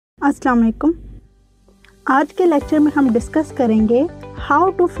अस्सलाम वालेकुम। आज के लेक्चर में हम डिस्कस करेंगे how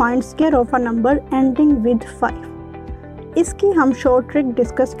to find square of a number ending with 5। इसकी हम शॉर्ट ट्रिक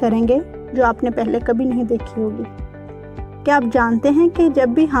डिस्कस करेंगे जो आपने पहले कभी नहीं देखी होगी। क्या आप जानते हैं कि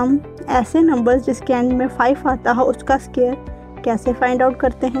जब भी हम ऐसे नंबर्स जिसके एंड में 5 आता हो उसका स्क्वायर कैसे फाइंड आउट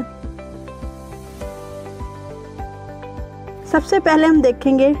करते हैं? सबसे पहले हम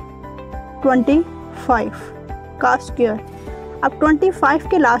देखेंगे 25 का स्क्वायर। अब 25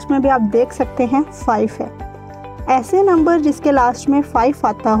 के लास्ट में भी आप देख सकते हैं 5 है। ऐसे नंबर जिसके लास्ट में 5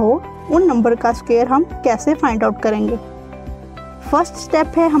 आता हो उन नंबर का स्क्वायर हम कैसे फाइंड आउट करेंगे? फर्स्ट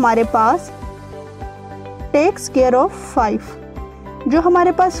स्टेप है हमारे पास टेक स्क्वायर ऑफ 5। जो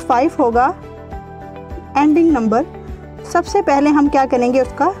हमारे पास 5 होगा एंडिंग नंबर, सबसे पहले हम क्या करेंगे,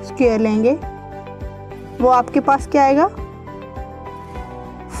 उसका स्क्वायर लेंगे। वो आपके पास क्या आएगा,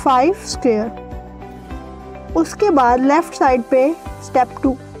 5 स्क्वायर। उसके बाद लेफ्ट साइड पे step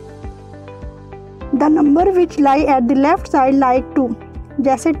 2, the number which lie at the left side like 2।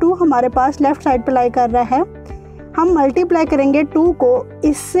 जैसे 2 हमारे पास लेफ्ट साइड पे लाई कर रहा है, हम मल्टीप्लाई करेंगे 2 को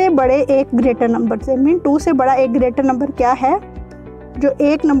इससे बड़े एक ग्रेटर नंबर से। मीन 2 से बड़ा एक ग्रेटर नंबर क्या है, जो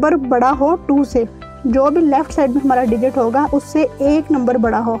एक नंबर बड़ा हो 2 से। जो भी लेफ्ट साइड में हमारा डिजिट होगा उससे एक नंबर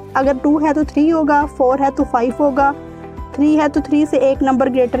बड़ा हो। अगर 2 है तो 3 होगा, 4 है तो 5 होगा, 3 है तो 3 से एक नंबर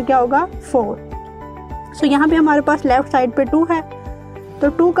ग्रेटर क्या होगा, 4। सो यहाँ पे हमारे पास लेफ्ट साइड पे 2 है, तो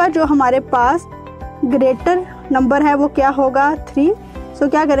 2 का जो हमारे पास ग्रेटर नंबर है वो क्या होगा, 3। सो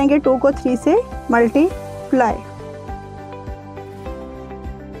क्या करेंगे, 2 को 3 से मल्टीप्लाई।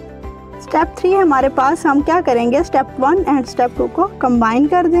 स्टेप 3 हमारे पास, हम क्या करेंगे, स्टेप 1 एंड स्टेप 2 को कंबाइन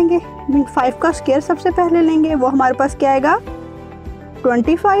कर देंगे। 5 का स्क्वायर सबसे पहले लेंगे, वो हमारे पास क्या आएगा,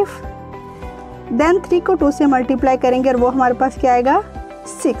 25। देन 3 को 2 से मल्टीप्लाई करेंगे और वो हमारे पास क्या आएगा,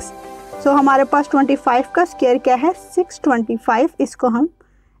 6। सो हमारे पास 25 का स्क्वायर क्या है, 625। इसको हम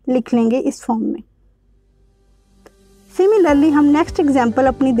लिख लेंगे इस फॉर्म में। सिमिलरली हम नेक्स्ट एग्जांपल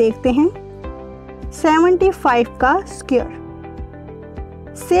अपनी देखते हैं 75 का स्क्वायर।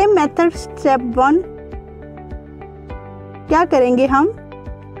 सेम मेथड, स्टेप 1 क्या करेंगे, हम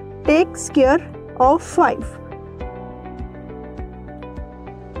टेक स्क्वायर ऑफ 5।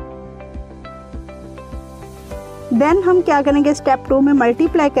 देन हम क्या करेंगे, स्टेप 2 में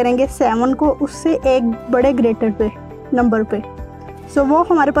मल्टीप्लाई करेंगे 7 को उससे एक बड़े ग्रेटर पे नंबर पे। सो वो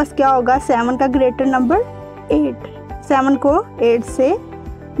हमारे पास क्या होगा, 7 का ग्रेटर नंबर 8। 7 को 8 से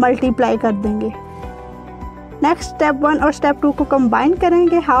मल्टीप्लाई कर देंगे। नेक्स्ट स्टेप 1 और स्टेप 2 को कंबाइन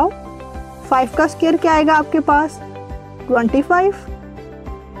करेंगे। हाउ, 5 का स्क्वायर क्या आएगा आपके पास, 25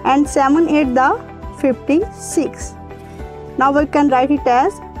 and 7 8 the 56। Now we can write it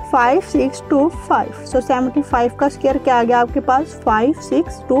as 5625। सो 75 का स्क्वायर क्या आ गया आपके पास,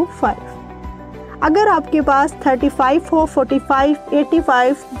 5625। अगर आपके पास 35 हो, 45,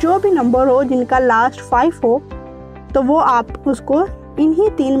 85 जो भी नंबर हो जिनका लास्ट 5 हो, तो वो आप उसको इन्हीं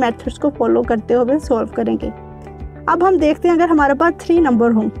 3 मेथड्स को फॉलो करते हुए सॉल्व करेंगे। अब हम देखते हैं अगर हमारे पास 3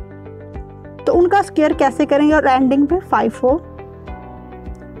 नंबर हो तो उनका स्क्वायर कैसे करेंगे और एंडिंग पे 5 हो।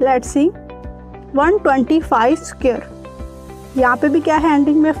 लेट्स सी 125 स्क्वायर, यहाँ पे भी क्या है,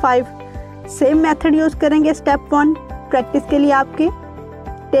 एंडिंग में 5। सेम मेथड यूज करेंगे स्टेप 1 प्रैक्टिस के लिए आपके,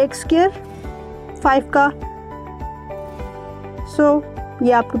 टेक स्क्वायर 5 का। सो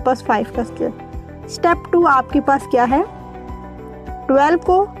ये आपके पास 5 का स्क्वायर। स्टेप 2 आपके पास क्या है, 12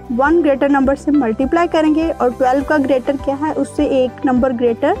 को 1 ग्रेटर नंबर से मल्टीप्लाई करेंगे और 12 का ग्रेटर क्या है, उससे एक नंबर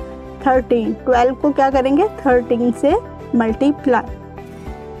ग्रेटर 13। 12 को क्या करेंगे, 13 से मल्टीप्लाई।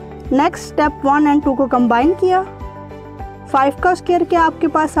 नेक्स्ट स्टेप 1 एंड 2 को कंबाइन किया, 5 का स्क्वायर क्या आपके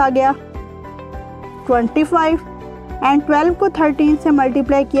पास आ गया, 25 एंड 12 को 13 से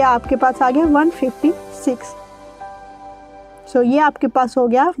मल्टीप्लाई किया, आपके पास आ गया 156। सो ये आपके पास हो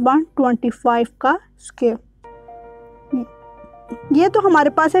गया 125 का स्क्वायर। ये तो हमारे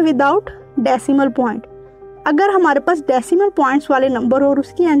पास है विदाउट डेसिमल पॉइंट। अगर हमारे पास डेसिमल पॉइंट्स वाले नंबर हो और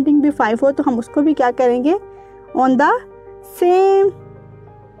उसकी एंडिंग भी 5 हो तो हम उसको भी क्या करेंगे, ऑन द सेम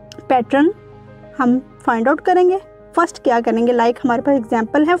पैटर्न हम फाइंड आउट करेंगे। फर्स्ट क्या करेंगे, लाइक हमारे पास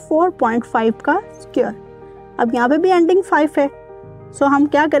एग्जांपल है 4.5 का स्क्वायर। अब यहाँ पे भी एंडिंग 5 है, सो हम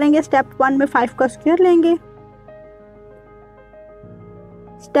क्या करेंगे, स्टेप 1 में 5 का स्क्वायर लेंगे।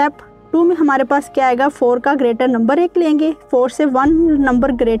 स्टेप 2 में हमारे पास क्या आएगा, 4 का ग्रेटर नंबर 1 लेंगे। 4 से 1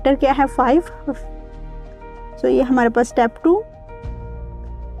 नंबर ग्रेटर क्या है, 5। सो ये हमारे पास स्टेप 2,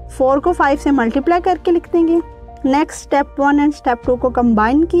 4 को 5 से मल्टीप्लाई करके लिख देंगे। नेक्स्ट स्टेप 1 एंड स्टेप 2 को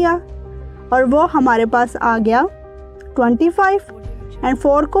कंबाइन किया और वो हमारे पास आ गया 25 एंड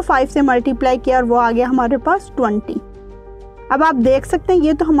 4 को 5 से मल्टीप्लाई किया और वो आ गया हमारे पास 20। अब आप देख सकते हैं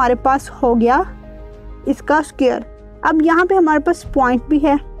ये तो हमारे पास हो गया इसका स्क्वायर। अब यहाँ पे हमारे पास पॉइंट भी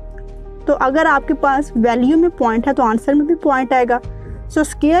है, तो अगर आपके पास वैल्यू में पॉइंट है तो आंसर में भी पॉइंट आएगा। सो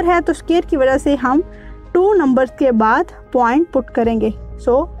स्क्वायर है तो स्क्वायर की वजह से हम 2 नंबर्स के बाद पॉइंट पुट करेंगे।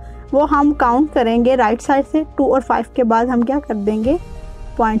 सो वो हम काउंट करेंगे राइट साइड से, 2 और 5 के बाद हम क्या कर देंगे,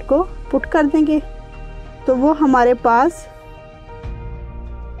 पॉइंट को पुट कर देंगे। तो वो हमारे पास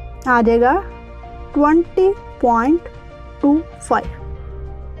आ जाएगा 20.25।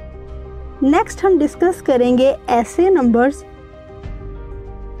 नेक्स्ट हम डिस्कस करेंगे ऐसे नंबर्स,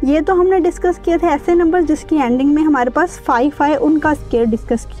 ये तो हमने डिस्कस किया था ऐसे नंबर्स जिसकी एंडिंग में हमारे पास 5 है, उनका स्क्वायर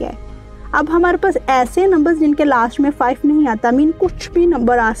डिस्कस किया है। अब हमारे पास ऐसे नंबर्स जिनके लास्ट में 5 नहीं आता, मीन कुछ भी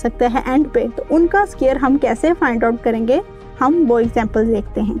नंबर आ सकता है एंड पे, तो उनका स्क्वायर हम कैसे फाइंड आउट करेंगे, हम वो एग्जांपल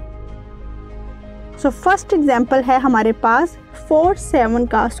देखते हैं। सो फर्स्ट एग्जांपल है हमारे पास 47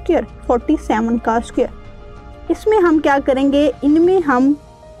 का स्क्वायर, 47 का स्क्वायर। इसमें हम क्या करेंगे, इनमें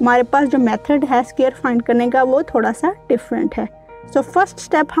हमारे पास जो मेथड है स्क्वायर फाइंड करने का वो थोड़ा सा डिफरेंट है। सो फर्स्ट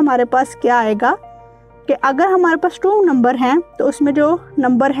स्टेप हमारे पास क्या आएगा कि अगर हमारे पास 2 नंबर हैं तो उसमें जो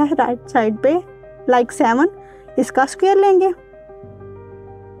नंबर है राइट साइड पे लाइक 7, इसका स्क्वायर लेंगे।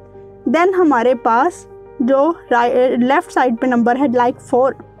 देन हमारे पास जो लेफ्ट साइड पे नंबर है लाइक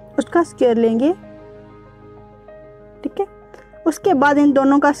 4, उसका स्क्वायर लेंगे। ठीक है, उसके बाद इन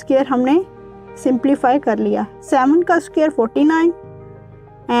दोनों का स्क्वायर हमने सिंप्लीफाई कर लिया। 7 का स्क्वायर 49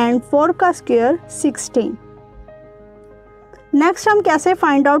 एंड 4 का स्क्वायर 16। नेक्स्ट हम कैसे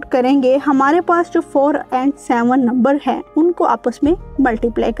फाइंड आउट करेंगे, हमारे पास जो 4 एंड 7 नंबर है उनको आपस में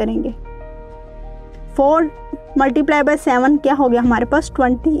मल्टीप्लाई करेंगे। 4 मल्टीप्लाई बाय 7 क्या हो गया हमारे पास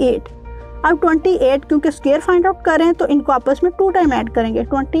 28। अब 28 क्योंकि स्क्वायर फाइंड आउट कर रहे हैं तो इनको आपस में 2 टाइम ऐड करेंगे।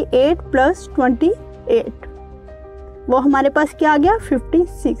 28 प्लस 28 वो हमारे पास क्या आ गया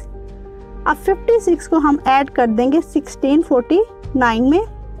 56। अब 56 को हम ऐड कर देंगे 1649 में।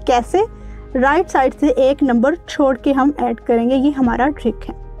 कैसे, राइट साइड से एक नंबर छोड़ के हम ऐड करेंगे, ये हमारा ट्रिक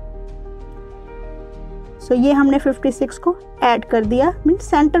है। सो ये हमने 56 को ऐड कर दिया, मीन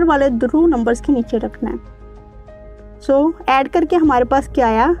सेंटर वाले 2 नंबर्स के नीचे रखना है। सो ऐड करके हमारे पास क्या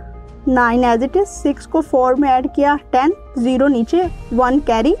आया 9 एज इट इज। 6 को 4 में ऐड किया 10, 0 नीचे 1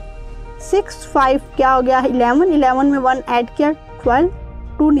 कैरी, 6 5 क्या हो गया 11, 11 में 1 ऐड किया 12,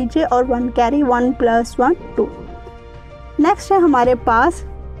 2 नीचे और 1 कैरी, 1 + 1 2। नेक्स्ट है हमारे पास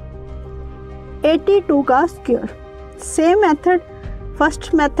 82 का square. Same method,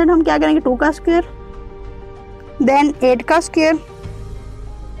 first method हम क्या करेंगे 2 का स्क्वायर, देन 8 का स्क्वायर,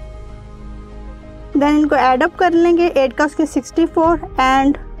 देन इनको ऐड अप कर लेंगे। 8 का स्क्वायर 64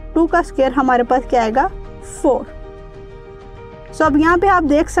 एंड 2 का स्क्वायर हमारे पास क्या आएगा 4। सो अब यहाँ पे आप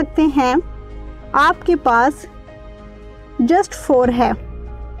देख सकते हैं आपके पास जस्ट 4 है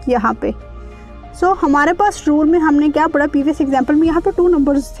यहाँ पे। सो हमारे पास रूल में हमने क्या पढ़ा प्रीवियस एग्जांपल में, यहाँ पे 2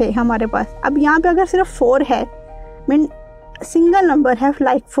 नंबर्स थे हमारे पास। अब यहाँ पे अगर सिर्फ 4 है, मीन सिंगल नंबर है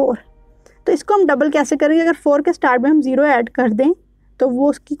लाइक 4, तो इसको हम डबल कैसे करेंगे। अगर 4 के स्टार्ट में हम 0 ऐड कर दें तो वो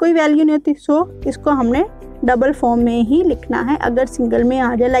उसकी कोई वैल्यू नहीं होती। सो इसको हमने डबल फॉर्म में ही लिखना है। अगर सिंगल में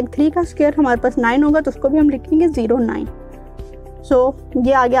आ जाए लाइक 3 का स्क्वायर हमारे पास 9 होगा तो उसको भी हम लिखेंगे 09। सो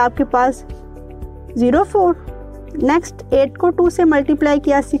ये आ गया आपके पास 04। नेक्स्ट 8 को 2 से मल्टीप्लाई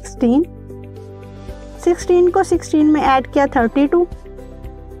किया 16, 16 को 16 में ऐड किया 32,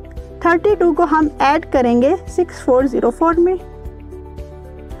 32 को हम ऐड करेंगे 6404 में।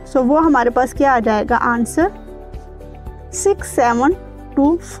 सो वो हमारे पास क्या आ जाएगा आंसर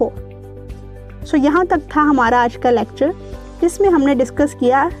 6724। सो यहाँ तक था हमारा आज का लेक्चर, जिसमें हमने डिस्कस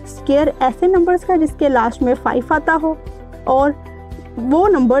किया स्क्वायर ऐसे नंबर्स का जिसके लास्ट में 5 आता हो, और वो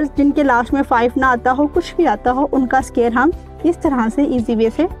नंबर्स जिनके लास्ट में 5 ना आता हो, कुछ भी आता हो, उनका स्क्वायर हम इस तरह से इजी वे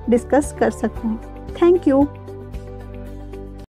से डिस्कस कर सकते हैं। Thank you.